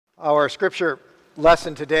Our scripture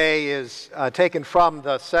lesson today is taken from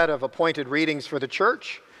the set of appointed readings for the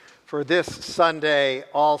church for this Sunday,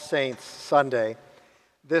 All Saints Sunday.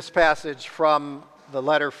 This passage from the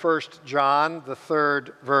letter 1 John, the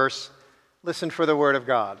 3rd verse. Listen for the word of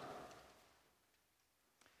God.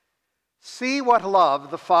 See what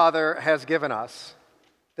love the Father has given us,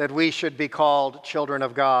 that we should be called children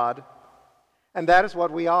of God, and that is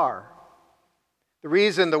what we are. The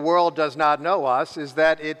reason the world does not know us is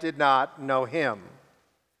that it did not know him.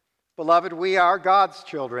 Beloved, we are God's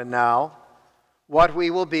children now. What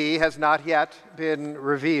we will be has not yet been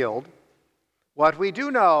revealed. What we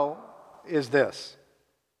do know is this: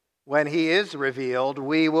 when he is revealed,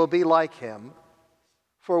 we will be like him,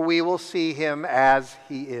 for we will see him as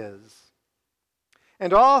he is.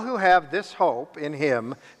 And all who have this hope in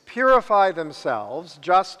him purify themselves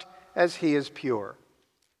just as he is pure.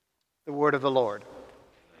 The word of the Lord.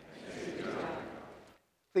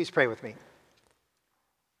 Please pray with me.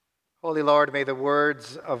 Holy Lord, may the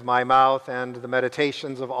words of my mouth and the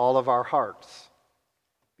meditations of all of our hearts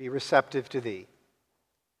be receptive to thee.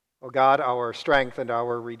 O God, our strength and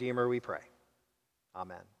our Redeemer, we pray.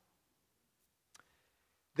 Amen.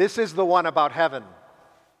 This is the one about heaven.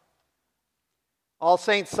 All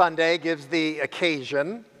Saints Sunday gives the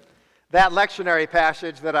occasion. That lectionary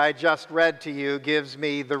passage that I just read to you gives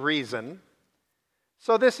me the reason.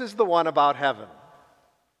 So this is the one about heaven.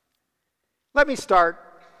 Let me start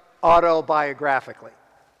autobiographically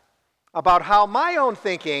about how my own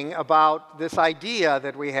thinking about this idea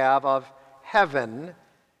that we have of heaven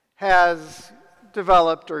has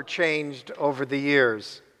developed or changed over the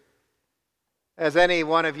years. As any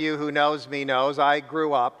one of you who knows me knows, I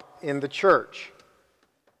grew up in the church.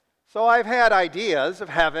 So I've had ideas of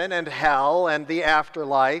heaven and hell and the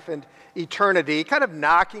afterlife and eternity kind of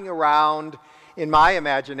knocking around in my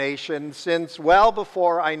imagination since well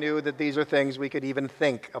before I knew that these are things we could even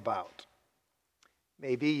think about.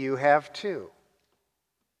 Maybe you have too.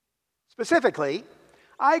 Specifically,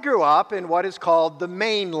 I grew up in what is called the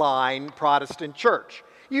mainline Protestant church.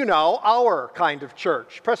 You know, our kind of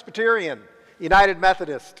church: Presbyterian, United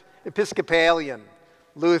Methodist, Episcopalian,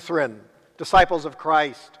 Lutheran, Disciples of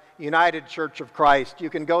Christ, United Church of Christ. You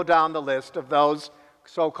can go down the list of those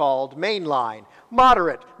so-called mainline.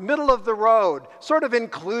 Moderate, middle of the road, sort of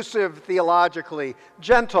inclusive theologically,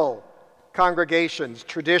 gentle congregations,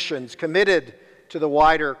 traditions, committed to the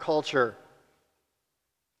wider culture.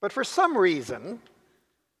 But for some reason,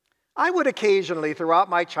 I would occasionally throughout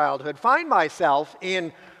my childhood find myself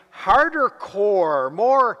in harder core,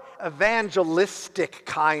 more evangelistic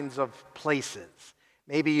kinds of places.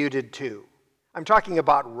 Maybe you did too. I'm talking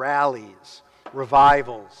about rallies,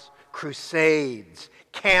 revivals, crusades,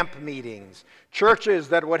 camp meetings, churches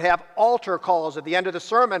that would have altar calls at the end of the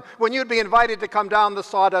sermon when you'd be invited to come down the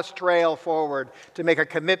sawdust trail forward to make a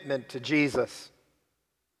commitment to Jesus.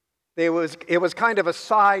 It was kind of a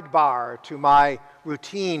sidebar to my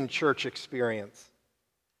routine church experience.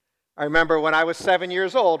 I remember when I was 7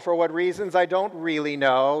 years old, for what reasons I don't really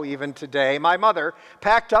know even today, my mother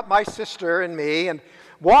packed up my sister and me and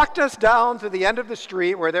walked us down to the end of the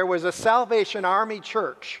street where there was a Salvation Army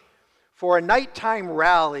church for a nighttime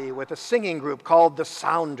rally with a singing group called the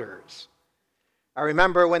Sounders. I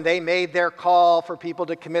remember when they made their call for people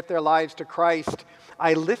to commit their lives to Christ,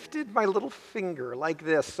 I lifted my little finger like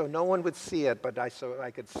this so no one would see it, but so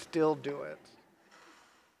I could still do it.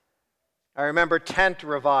 I remember tent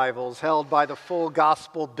revivals held by the Full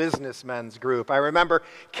Gospel Businessmen's Group. I remember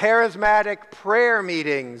charismatic prayer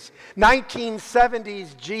meetings,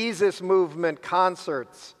 1970s Jesus movement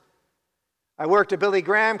concerts. I worked a Billy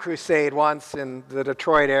Graham crusade once in the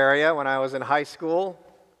Detroit area when I was in high school.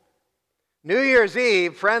 New Year's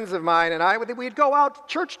Eve, friends of mine and I, we'd go out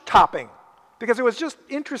church topping because it was just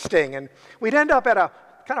interesting. And we'd end up at a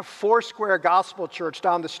kind of four-square gospel church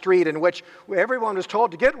down the street in which everyone was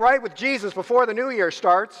told to get right with Jesus before the new year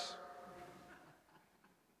starts.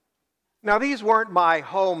 Now, these weren't my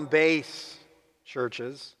home base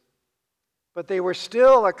churches, but they were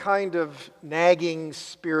still a kind of nagging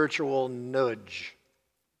spiritual nudge.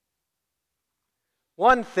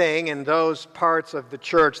 One thing in those parts of the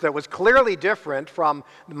church that was clearly different from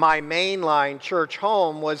my mainline church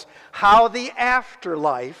home was how the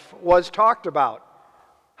afterlife was talked about,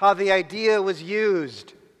 how the idea was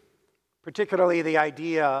used, particularly the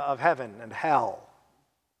idea of heaven and hell.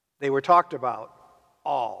 They were talked about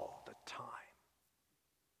all the time.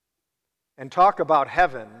 And talk about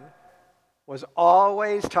heaven was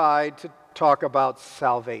always tied to talk about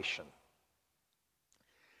salvation.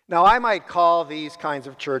 Now, I might call these kinds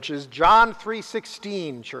of churches John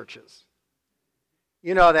 3:16 churches.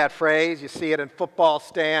 You know that phrase, you see it in football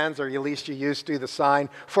stands, or at least you used to, the sign,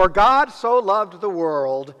 "For God so loved the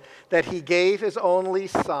world that he gave his only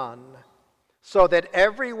Son, so that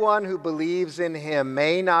everyone who believes in him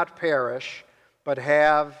may not perish, but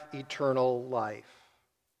have eternal life."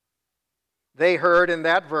 They heard in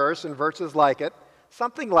that verse, and verses like it,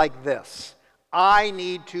 something like this: I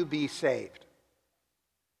need to be saved.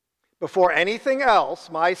 Before anything else,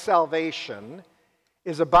 my salvation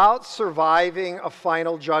is about surviving a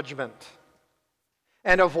final judgment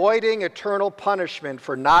and avoiding eternal punishment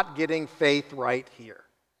for not getting faith right here.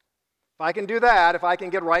 If I can do that, if I can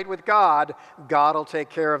get right with God, God will take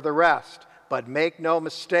care of the rest. But make no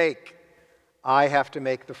mistake, I have to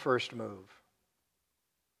make the first move.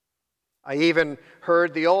 I even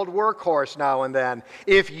heard the old workhorse now and then.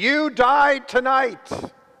 If you died tonight,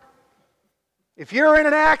 if you're in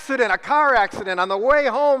an accident, a car accident, on the way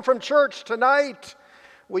home from church tonight,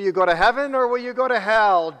 will you go to heaven or will you go to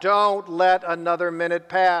hell? Don't let another minute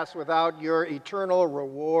pass without your eternal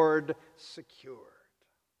reward secured.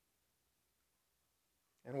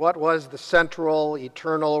 And what was the central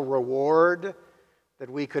eternal reward that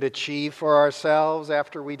we could achieve for ourselves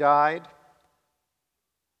after we died?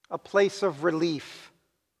 A place of relief,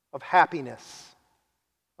 of happiness,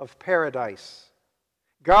 of paradise.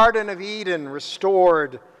 Garden of Eden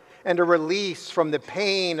restored, and a release from the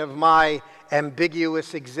pain of my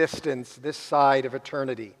ambiguous existence this side of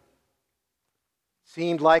eternity.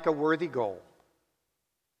 Seemed like a worthy goal.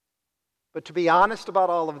 But to be honest about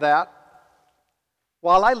all of that,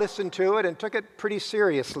 while I listened to it and took it pretty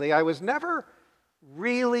seriously, I was never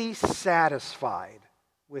really satisfied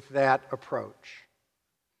with that approach,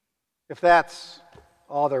 if that's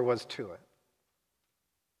all there was to it.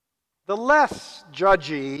 The less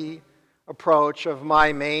judgy approach of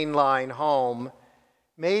my mainline home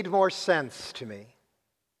made more sense to me.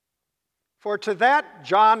 For to that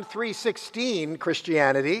John 3:16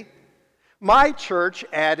 Christianity, my church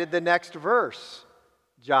added the next verse,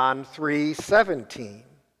 John 3:17,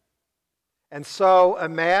 and so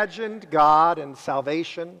imagined God and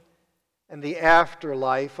salvation and the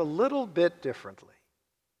afterlife a little bit differently.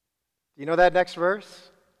 Do you know that next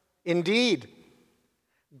verse? Indeed,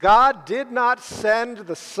 God did not send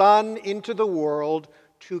the Son into the world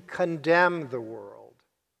to condemn the world,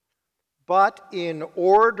 but in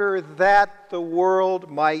order that the world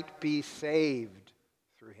might be saved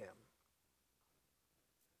through him.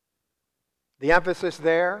 The emphasis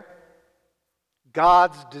there,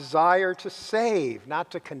 God's desire to save,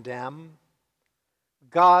 not to condemn.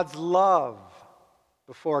 God's love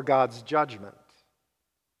before God's judgment.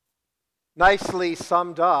 Nicely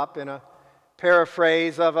summed up in a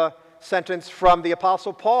paraphrase of a sentence from the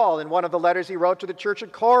Apostle Paul in one of the letters he wrote to the church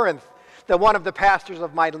at Corinth that one of the pastors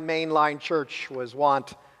of my mainline church was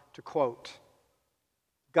wont to quote.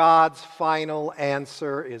 God's final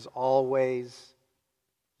answer is always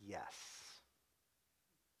yes.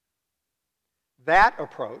 That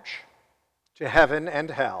approach to heaven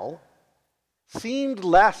and hell seemed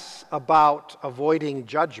less about avoiding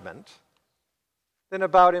judgment than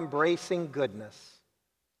about embracing goodness.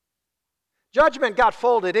 Judgment got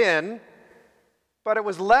folded in, but it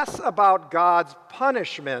was less about God's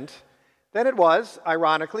punishment than it was,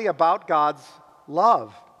 ironically, about God's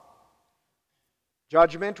love.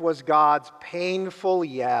 Judgment was God's painful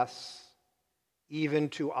yes, even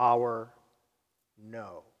to our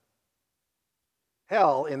no.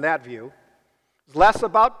 Hell, in that view, is less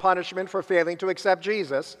about punishment for failing to accept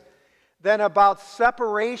Jesus than about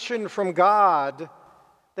separation from God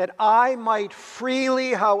that I might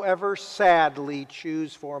freely, however sadly,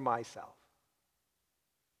 choose for myself.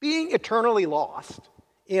 Being eternally lost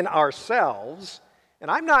in ourselves, and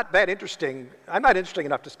I'm not interesting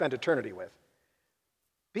enough to spend eternity with.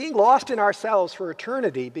 Being lost in ourselves for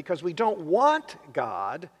eternity because we don't want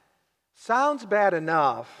God sounds bad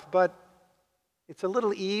enough, but it's a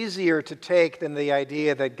little easier to take than the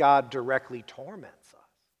idea that God directly torments us.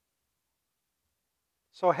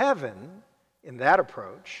 So heaven, in that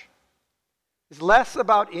approach, is less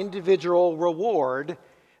about individual reward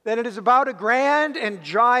than it is about a grand and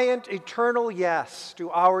giant eternal yes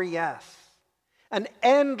to our yes, an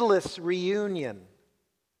endless reunion,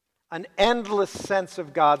 an endless sense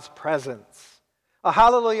of God's presence, a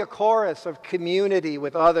hallelujah chorus of community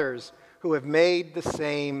with others who have made the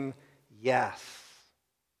same yes.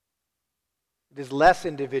 It is less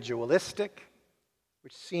individualistic,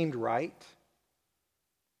 which seemed right,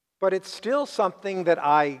 but it's still something that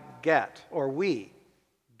I get, or we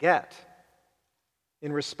get,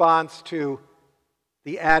 in response to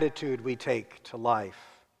the attitude we take to life.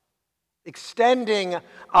 Extending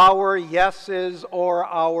our yeses or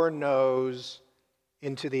our nos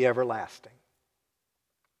into the everlasting.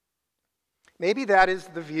 Maybe that is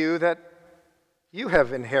the view that you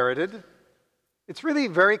have inherited. It's really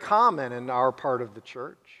very common in our part of the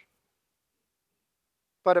church.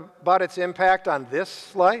 But about its impact on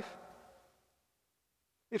this life,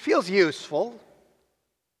 it feels useful,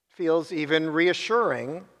 feels even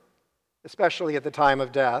reassuring, especially at the time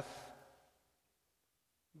of death.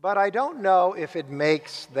 But I don't know if it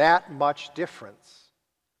makes that much difference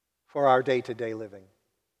for our day-to-day living.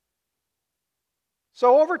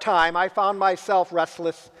 So over time, I found myself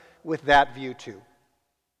restless with that view too,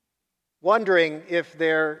 wondering if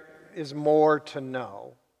there is more to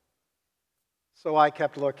know. So I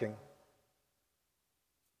kept looking.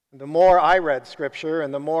 And the more I read Scripture,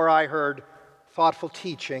 and the more I heard thoughtful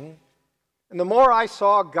teaching, and the more I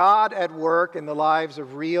saw God at work in the lives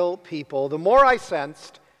of real people, the more I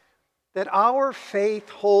sensed that our faith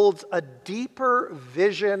holds a deeper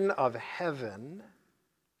vision of heaven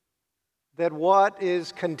than what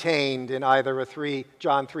is contained in either a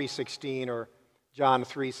John 3:16 or John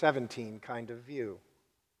 3:17 kind of view.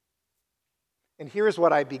 And here's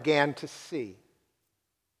what I began to see.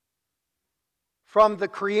 From the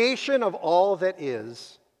creation of all that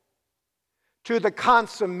is to the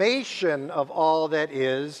consummation of all that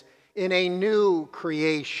is in a new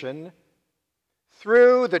creation,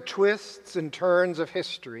 through the twists and turns of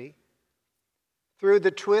history, through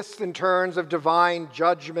the twists and turns of divine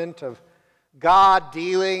judgment, of God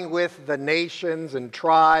dealing with the nations and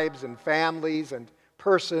tribes and families and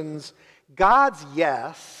persons, God's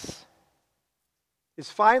yes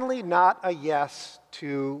is finally not a yes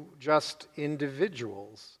to just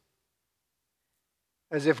individuals,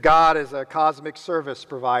 as if God is a cosmic service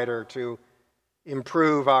provider to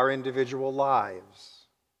improve our individual lives.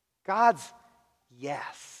 God's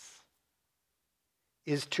yes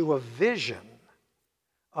is to a vision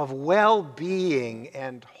of well-being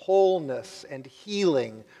and wholeness and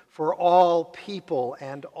healing for all people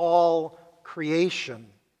and all creation,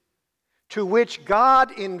 to which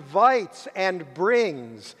God invites and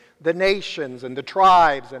brings the nations and the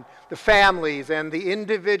tribes and the families and the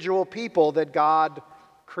individual people that God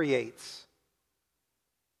creates.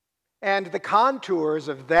 And the contours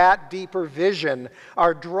of that deeper vision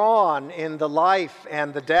are drawn in the life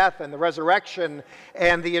and the death and the resurrection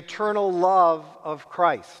and the eternal love of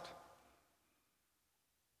Christ.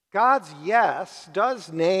 God's yes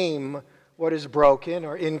does name what is broken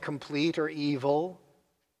or incomplete or evil,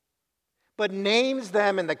 but names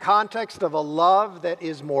them in the context of a love that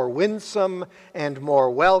is more winsome and more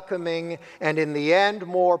welcoming and in the end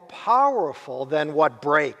more powerful than what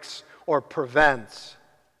breaks or prevents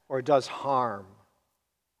or does harm.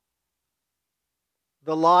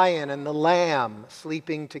 The lion and the lamb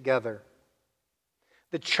sleeping together.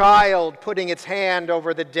 The child putting its hand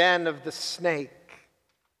over the den of the snake.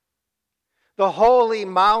 The holy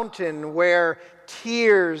mountain where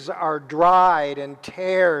tears are dried and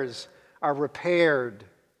tears are repaired.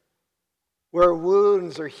 Where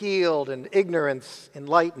wounds are healed and ignorance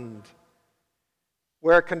enlightened.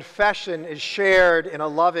 Where confession is shared in a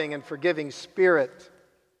loving and forgiving spirit.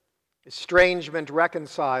 Estrangement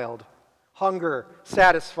reconciled, hunger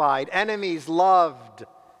satisfied, enemies loved,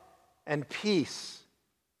 and peace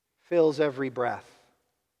fills every breath.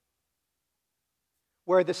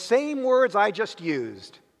 Where the same words I just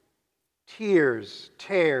used, tears,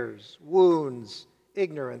 tears, wounds,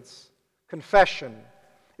 ignorance, confession,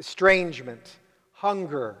 estrangement,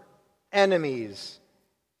 hunger, enemies,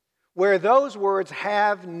 where those words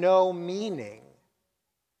have no meaning,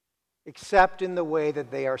 except in the way that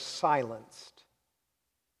they are silenced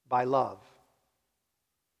by love.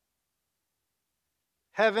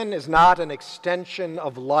 Heaven is not an extension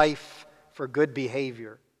of life for good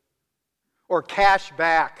behavior or cash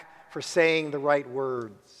back for saying the right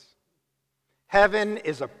words. Heaven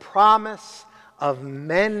is a promise of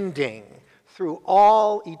mending through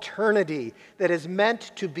all eternity that is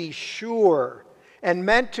meant to be sure and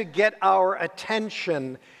meant to get our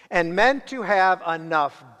attention and meant to have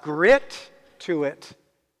enough grit to it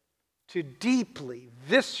to deeply,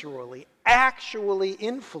 viscerally, actually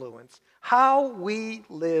influence how we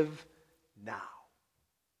live now.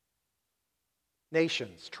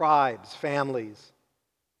 Nations, tribes, families,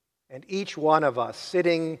 and each one of us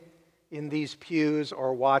sitting in these pews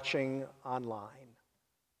or watching online.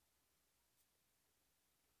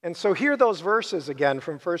 And so hear those verses again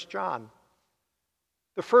from 1 John.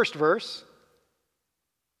 The first verse,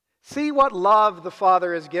 see what love the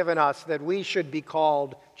Father has given us that we should be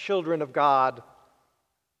called children of God,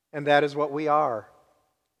 and that is what we are.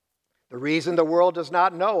 The reason the world does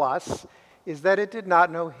not know us is that it did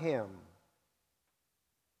not know Him.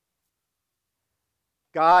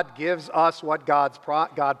 God gives us what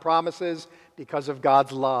God promises because of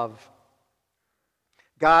God's love.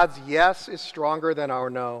 God's yes is stronger than our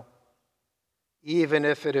no, even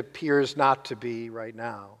if it appears not to be right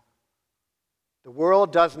now. The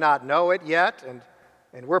world does not know it yet,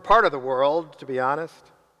 and we're part of the world, to be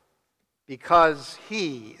honest, because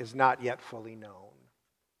He is not yet fully known.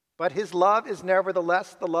 But His love is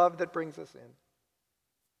nevertheless the love that brings us in.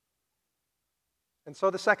 And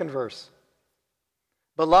so the second verse.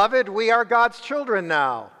 Beloved, we are God's children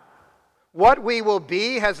now. What we will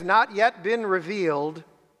be has not yet been revealed.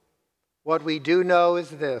 What we do know is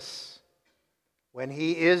this: when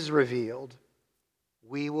He is revealed,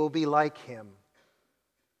 we will be like Him,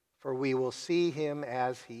 for we will see Him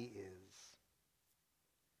as He is.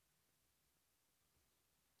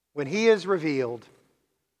 When He is revealed,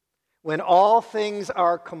 when all things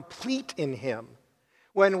are complete in Him,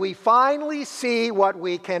 when we finally see what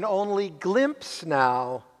we can only glimpse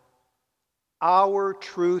now, our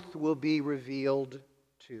truth will be revealed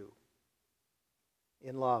too,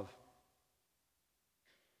 in love.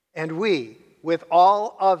 And we, with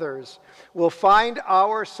all others, will find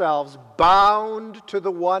ourselves bound to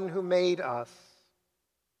the one who made us.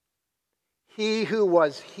 He who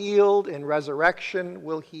was healed in resurrection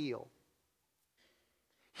will heal.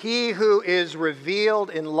 He who is revealed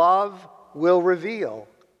in love will reveal.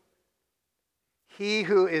 He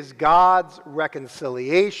who is God's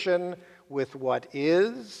reconciliation with what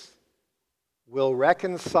is will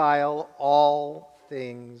reconcile all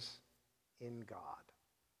things in God.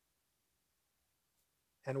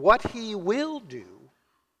 And what He will do,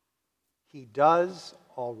 He does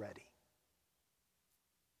already.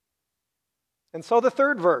 And so the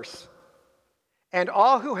third verse. And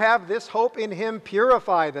all who have this hope in Him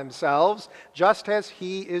purify themselves, just as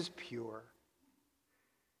He is pure.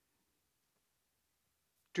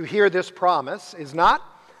 To hear this promise is not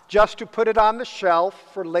just to put it on the shelf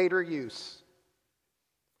for later use,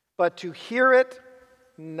 but to hear it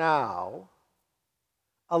now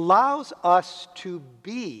allows us to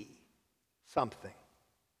be something,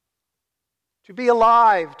 to be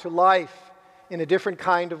alive to life in a different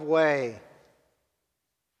kind of way,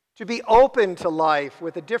 to be open to life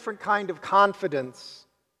with a different kind of confidence,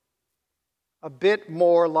 a bit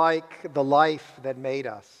more like the life that made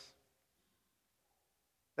us.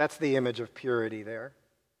 That's the image of purity there.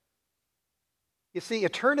 You see,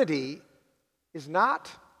 eternity is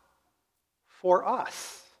not for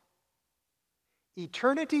us.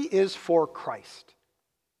 Eternity is for Christ.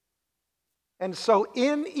 And so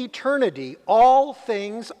in eternity, all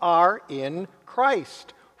things are in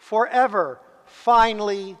Christ, forever,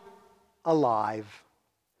 finally alive.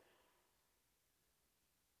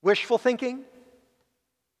 Wishful thinking?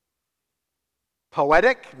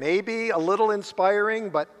 Poetic, maybe a little inspiring,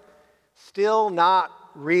 but still not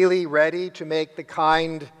really ready to make the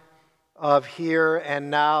kind of here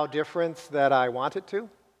and now difference that I want it to?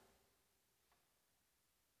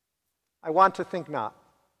 I want to think not.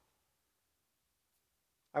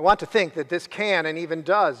 I want to think that this can and even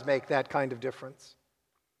does make that kind of difference.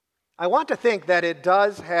 I want to think that it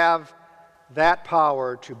does have that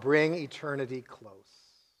power to bring eternity close.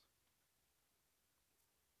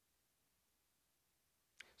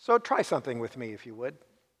 So try something with me, if you would.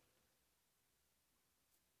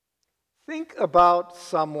 Think about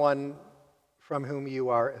someone from whom you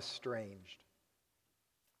are estranged.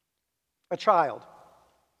 A child,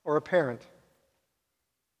 or a parent,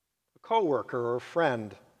 a coworker or a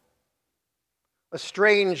friend, a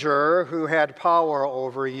stranger who had power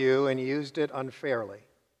over you and used it unfairly.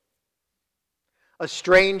 A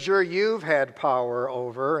stranger you've had power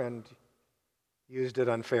over and used it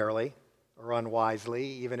unfairly or unwisely,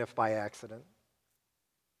 even if by accident.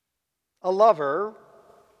 A lover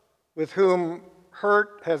with whom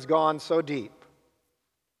hurt has gone so deep,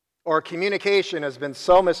 or communication has been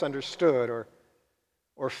so misunderstood,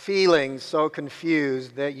 or feelings so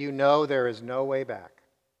confused that you know there is no way back.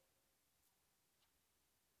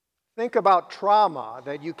 Think about trauma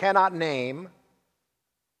that you cannot name,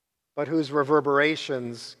 but whose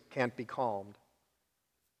reverberations can't be calmed.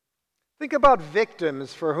 Think about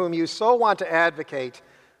victims for whom you so want to advocate,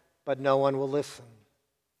 but no one will listen.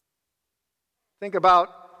 Think about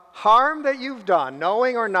harm that you've done,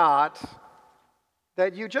 knowing or not,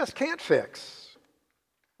 that you just can't fix,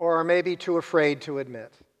 or are maybe too afraid to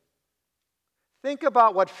admit. Think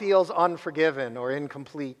about what feels unforgiven, or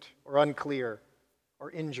incomplete, or unclear,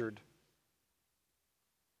 or injured.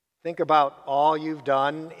 Think about all you've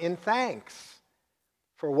done in thanks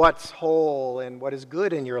for what's whole and what is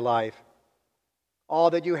good in your life.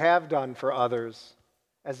 All that you have done for others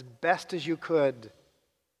as best as you could,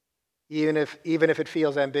 even if it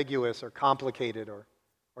feels ambiguous or complicated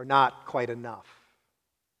or not quite enough.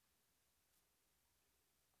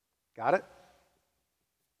 Got it?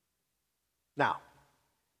 Now,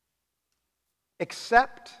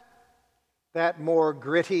 accept that more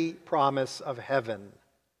gritty promise of heaven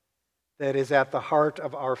that is at the heart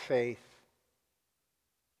of our faith.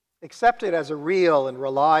 Accept it as a real and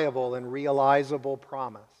reliable and realizable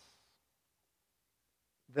promise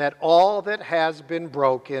that all that has been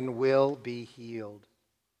broken will be healed,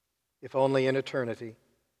 if only in eternity.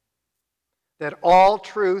 That all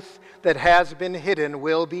truth that has been hidden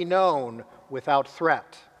will be known without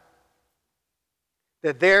threat.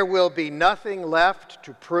 That there will be nothing left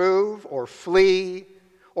to prove or flee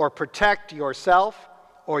or protect yourself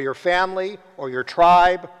or your family or your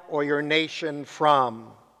tribe or your nation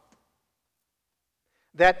from.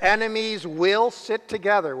 That enemies will sit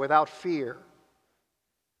together without fear.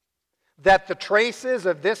 That the traces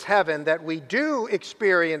of this heaven that we do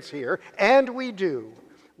experience here, and we do,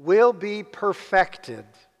 will be perfected.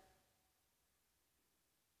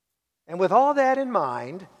 And with all that in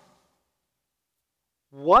mind,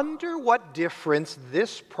 wonder what difference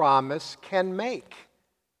this promise can make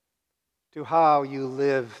to how you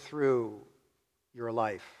live through your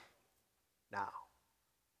life now.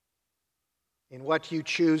 In what you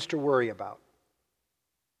choose to worry about,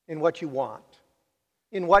 in what you want,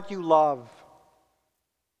 in what you love,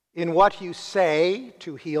 in what you say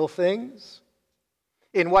to heal things,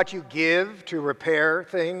 in what you give to repair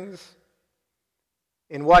things,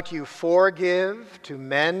 in what you forgive to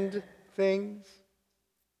mend things,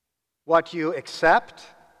 what you accept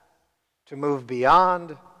to move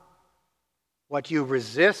beyond, what you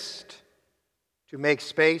resist to make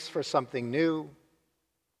space for something new,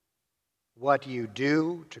 what you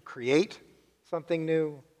do to create something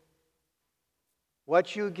new,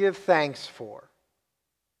 what you give thanks for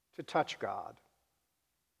to touch God.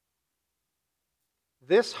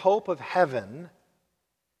 This hope of heaven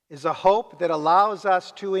is a hope that allows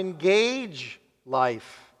us to engage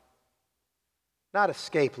life, not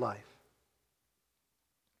escape life.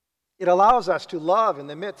 It allows us to love in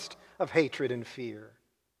the midst of hatred and fear,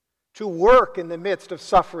 to work in the midst of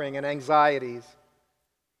suffering and anxieties,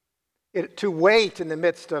 to wait in the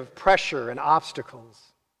midst of pressure and obstacles,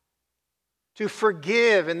 to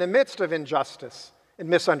forgive in the midst of injustice and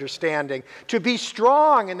misunderstanding, to be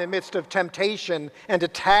strong in the midst of temptation and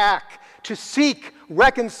attack, to seek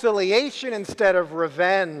reconciliation instead of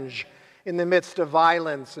revenge in the midst of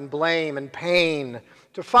violence and blame and pain,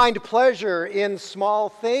 to find pleasure in small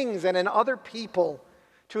things and in other people,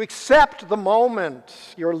 to accept the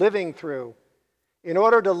moment you're living through in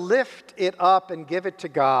order to lift it up and give it to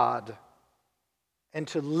God, and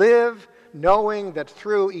to live knowing that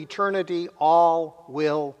through eternity all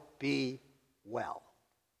will be well.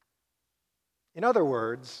 In other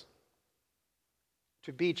words,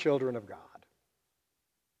 to be children of God.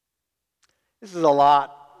 This is a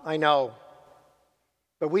lot, I know,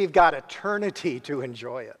 but we've got eternity to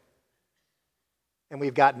enjoy it. And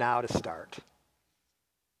we've got now to start.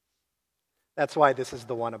 That's why this is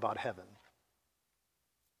the one about heaven.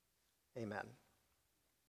 Amen.